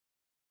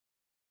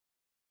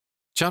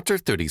Chapter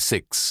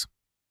 36.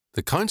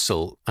 The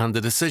Council and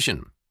the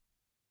Decision.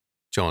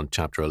 John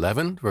chapter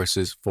 11,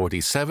 verses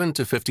 47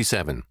 to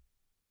 57.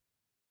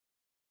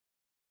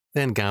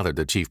 Then gathered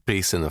the chief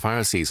priests and the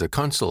Pharisees a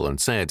council,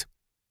 and said,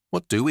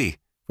 What do we?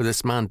 For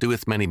this man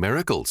doeth many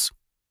miracles.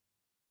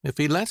 If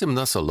we let him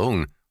thus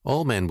alone,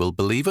 all men will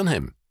believe on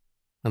him,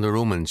 and the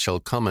Romans shall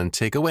come and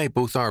take away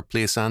both our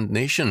place and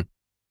nation.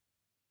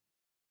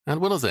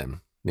 And one of them,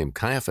 named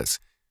Caiaphas,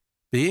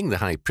 being the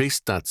high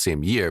priest that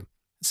same year,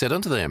 said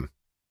unto them,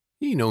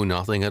 Ye know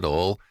nothing at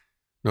all,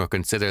 nor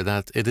consider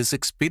that it is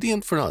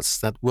expedient for us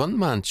that one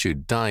man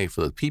should die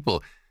for the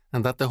people,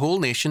 and that the whole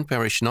nation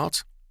perish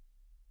not.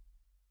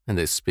 And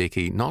this spake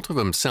he not of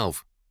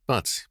himself,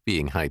 but,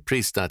 being high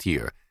priest that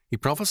year, he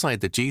prophesied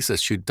that Jesus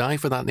should die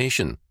for that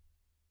nation.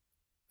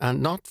 And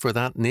not for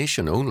that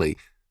nation only,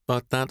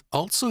 but that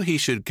also he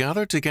should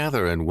gather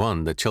together in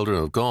one the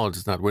children of God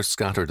that were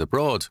scattered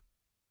abroad.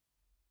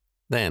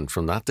 Then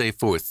from that day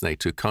forth they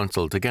took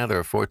counsel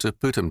together for to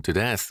put him to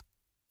death.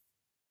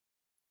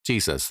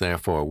 Jesus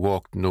therefore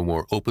walked no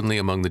more openly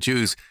among the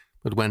Jews,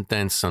 but went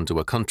thence unto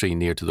a country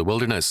near to the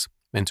wilderness,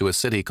 into a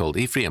city called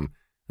Ephraim,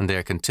 and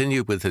there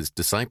continued with his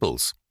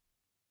disciples.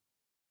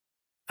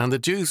 And the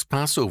Jews'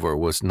 Passover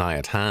was nigh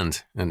at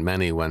hand, and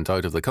many went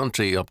out of the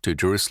country up to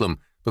Jerusalem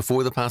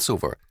before the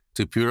Passover,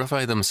 to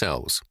purify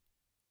themselves.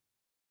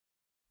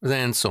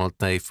 Then sought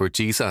they for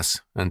Jesus,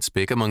 and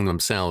spake among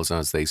themselves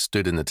as they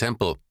stood in the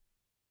temple,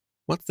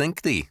 What think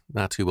ye,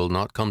 that who will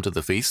not come to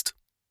the feast?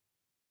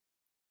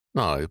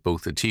 Now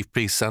both the chief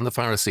priests and the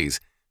Pharisees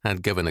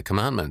had given a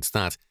commandment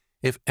that,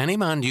 if any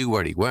man knew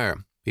where he were,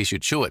 he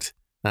should show it,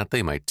 that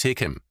they might take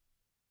him.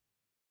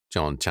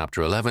 John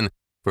chapter 11,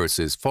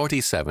 verses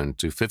 47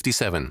 to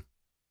 57.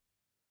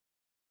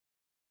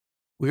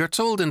 We are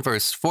told in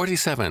verse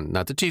 47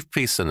 that the chief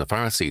priests and the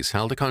Pharisees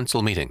held a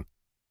council meeting.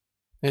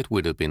 It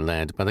would have been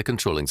led by the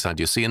controlling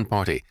Sadducean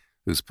party,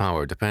 whose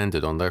power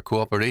depended on their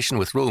cooperation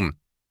with Rome.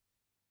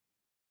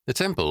 The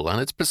temple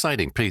and its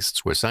presiding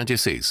priests were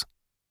Sadducees.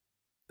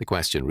 The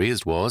question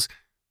raised was,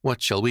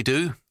 what shall we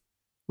do?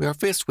 We are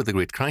faced with a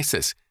great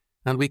crisis,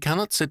 and we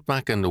cannot sit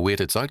back and await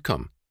its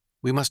outcome.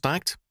 We must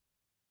act.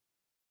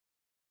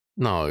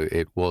 Now,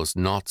 it was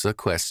not a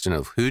question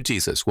of who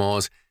Jesus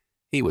was.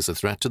 He was a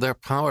threat to their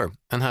power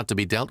and had to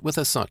be dealt with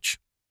as such.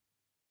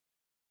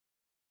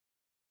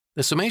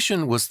 The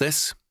summation was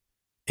this: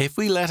 If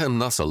we let him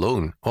thus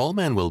alone, all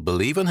men will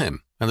believe in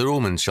him, and the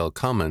Romans shall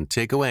come and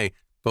take away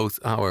both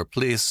our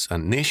place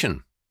and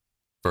nation.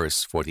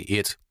 Verse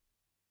 48.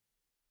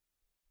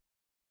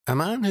 A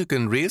man who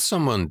can raise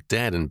someone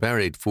dead and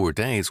buried 4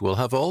 days will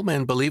have all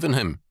men believe in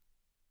him.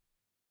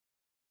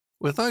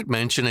 Without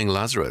mentioning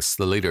Lazarus,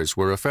 the leaders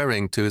were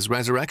referring to his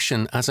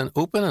resurrection as an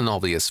open and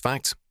obvious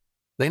fact.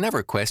 They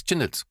never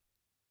questioned it.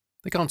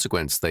 The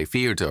consequence they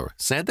feared, or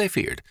said they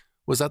feared,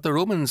 was that the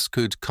Romans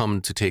could come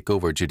to take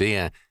over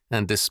Judea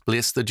and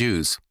displace the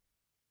Jews.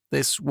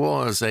 This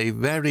was a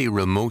very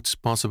remote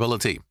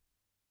possibility.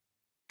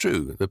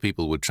 True, the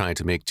people would try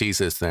to make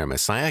Jesus their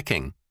Messiah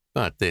king,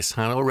 but this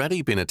had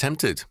already been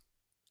attempted.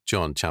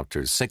 John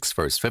chapter 6,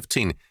 verse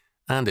 15,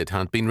 and it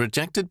had been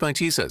rejected by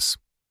Jesus.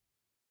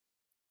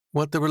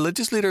 What the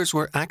religious leaders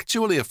were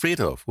actually afraid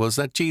of was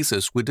that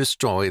Jesus would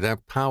destroy their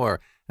power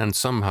and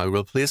somehow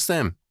replace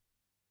them.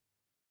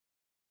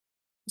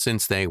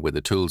 Since they were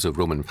the tools of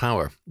Roman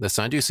power, the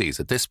Sadducees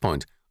at this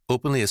point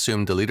openly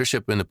assumed the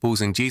leadership in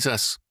opposing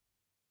Jesus.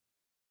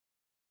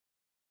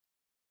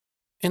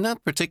 In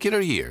that particular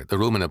year, the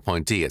Roman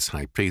appointee as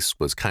high priest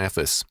was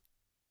Caiaphas.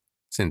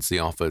 Since the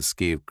office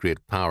gave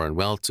great power and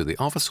wealth to the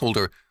office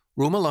holder,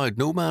 Rome allowed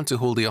no man to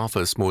hold the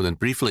office more than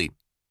briefly.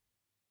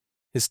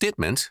 His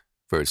statement,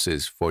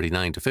 verses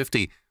 49 to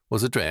 50,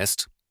 was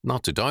addressed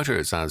not to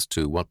doubters as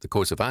to what the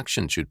course of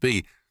action should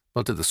be,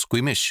 but to the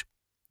squeamish,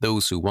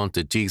 those who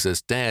wanted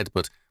Jesus dead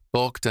but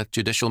balked at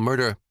judicial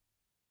murder.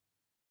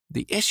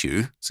 The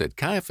issue, said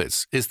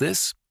Caiaphas, is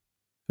this: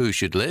 who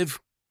should live,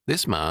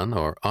 this man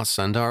or us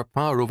and our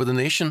power over the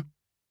nation?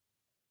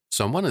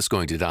 Someone is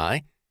going to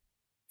die.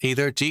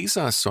 Either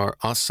Jesus or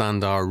us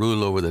and our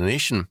rule over the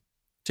nation.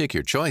 Take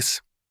your choice.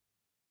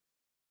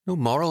 No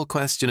moral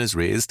question is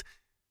raised.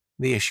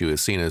 The issue is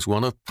seen as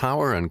one of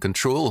power and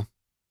control.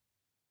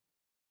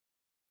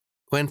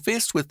 When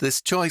faced with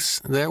this choice,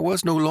 there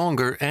was no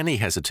longer any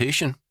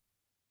hesitation.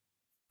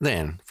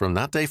 Then, from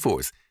that day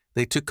forth,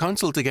 they took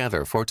counsel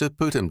together for to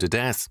put him to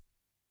death.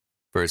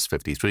 Verse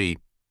 53.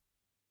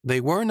 They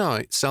were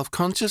now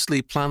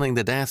self-consciously planning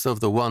the death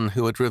of the one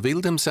who had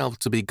revealed himself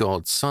to be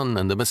God's Son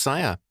and the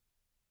Messiah.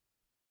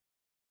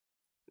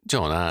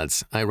 John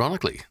adds,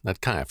 ironically, that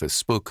Caiaphas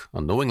spoke,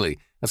 unknowingly,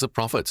 as a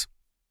prophet.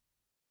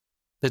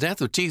 The death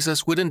of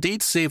Jesus would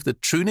indeed save the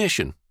true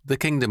nation, the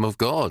kingdom of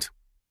God.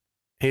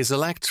 His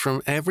elect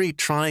from every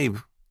tribe,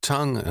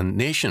 tongue, and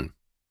nation,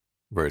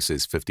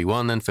 verses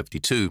 51 and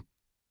 52,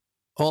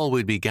 all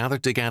would be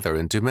gathered together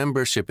into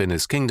membership in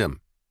his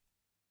kingdom.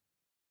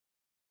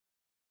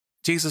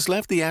 Jesus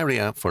left the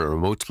area for a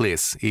remote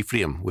place,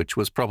 Ephraim, which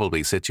was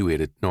probably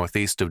situated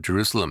northeast of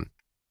Jerusalem.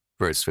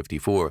 Verse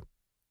 54.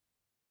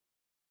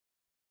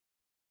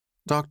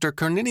 Dr.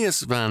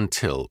 Cornelius Van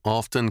Til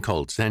often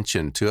called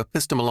attention to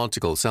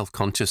epistemological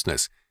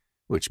self-consciousness,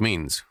 which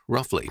means,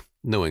 roughly,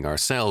 knowing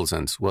ourselves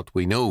and what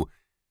we know.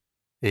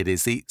 It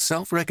is the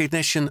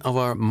self-recognition of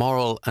our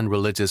moral and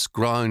religious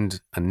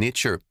ground and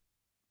nature.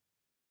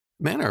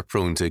 Men are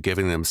prone to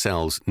giving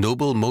themselves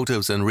noble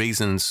motives and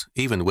reasons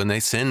even when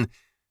they sin,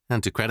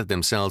 and to credit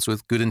themselves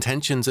with good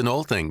intentions in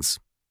all things.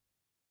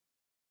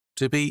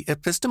 To be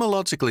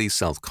epistemologically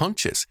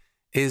self-conscious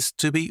is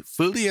to be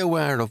fully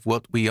aware of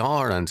what we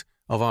are and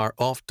of our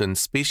often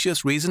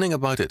specious reasoning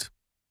about it.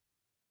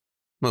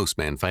 Most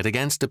men fight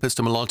against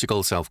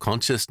epistemological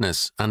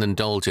self-consciousness and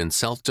indulge in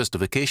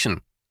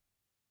self-justification.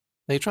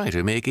 They try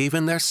to make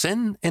even their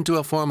sin into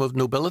a form of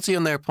nobility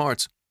on their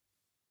part.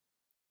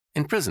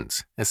 In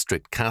prisons, a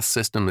strict caste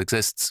system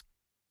exists.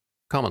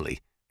 Commonly,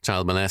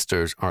 child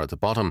molesters are at the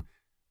bottom,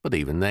 but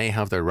even they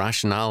have their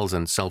rationales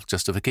and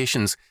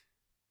self-justifications.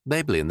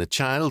 They blame the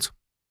child.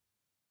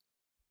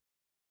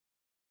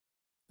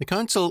 The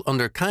council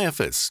under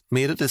Caiaphas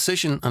made a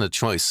decision and a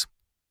choice.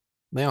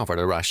 They offered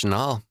a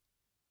rationale.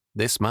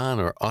 This man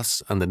or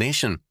us and the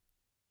nation.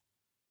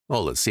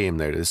 All the same,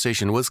 their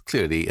decision was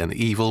clearly an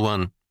evil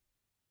one.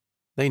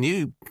 They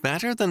knew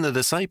better than the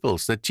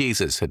disciples that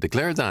Jesus had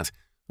declared that,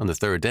 on the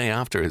third day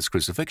after his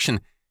crucifixion,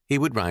 he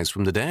would rise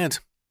from the dead.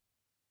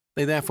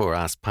 They therefore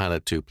asked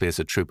Pilate to place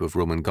a troop of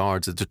Roman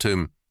guards at the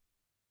tomb.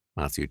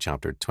 Matthew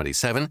chapter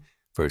 27,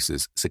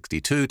 verses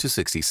 62 to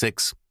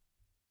 66.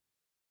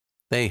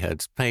 They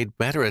had paid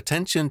better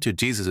attention to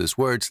Jesus'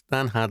 words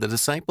than had the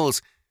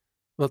disciples,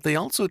 but they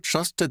also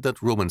trusted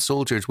that Roman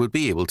soldiers would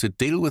be able to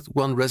deal with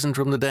one risen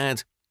from the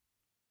dead.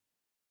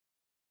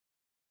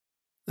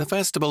 The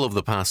festival of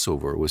the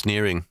Passover was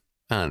nearing,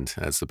 and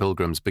as the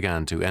pilgrims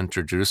began to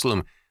enter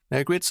Jerusalem,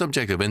 their great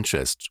subject of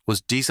interest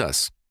was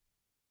Jesus.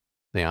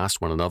 They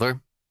asked one another,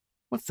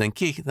 "What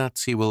think ye,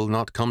 that he will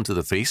not come to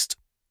the feast?"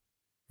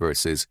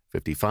 Verses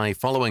 55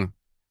 following.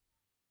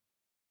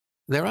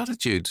 Their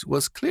attitude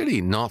was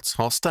clearly not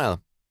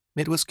hostile.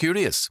 It was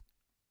curious.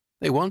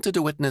 They wanted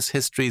to witness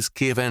history's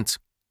key event.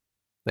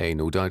 They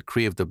no doubt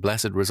craved the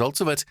blessed results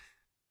of it,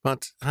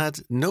 but had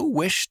no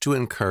wish to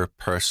incur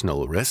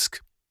personal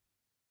risk.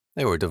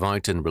 They were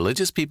devout and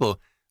religious people,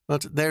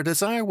 but their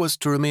desire was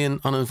to remain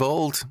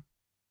uninvolved.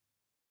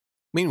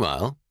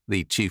 Meanwhile,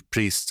 the chief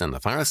priests and the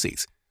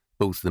Pharisees,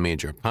 both the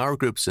major power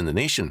groups in the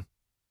nation,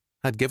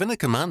 had given a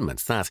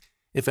commandment that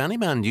if any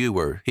man knew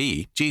where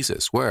he,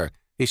 Jesus, were,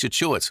 he should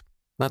show it,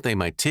 that they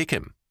might take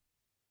him.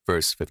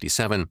 Verse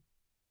 57.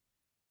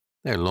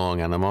 Their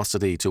long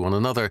animosity to one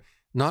another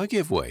now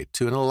gave way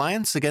to an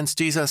alliance against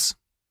Jesus.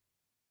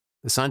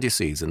 The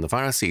Sadducees and the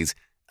Pharisees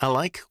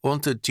alike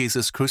wanted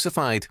Jesus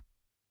crucified.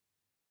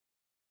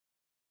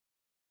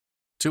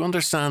 To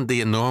understand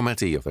the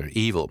enormity of their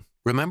evil,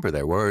 remember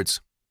their words.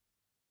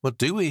 What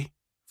do we?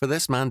 For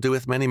this man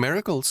doeth many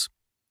miracles.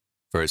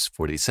 Verse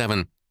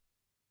 47.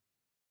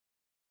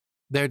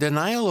 Their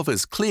denial of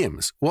his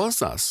claims was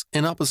thus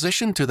in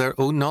opposition to their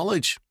own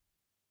knowledge.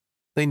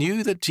 They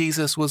knew that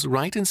Jesus was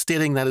right in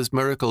stating that his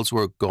miracles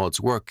were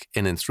God's work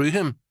in and through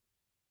him.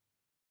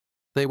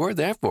 They were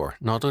therefore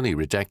not only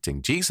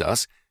rejecting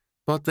Jesus,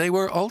 but they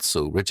were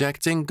also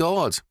rejecting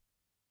God.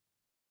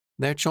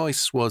 Their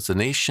choice was the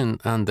nation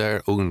and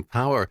their own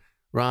power,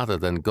 rather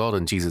than God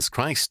and Jesus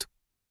Christ.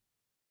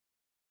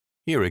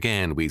 Here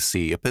again we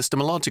see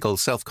epistemological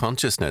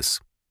self-consciousness.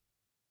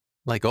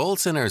 Like all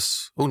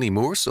sinners, only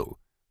more so,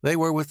 they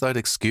were without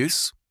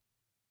excuse.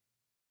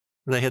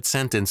 They had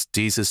sentenced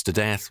Jesus to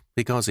death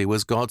because he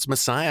was God's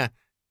Messiah,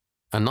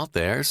 and not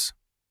theirs.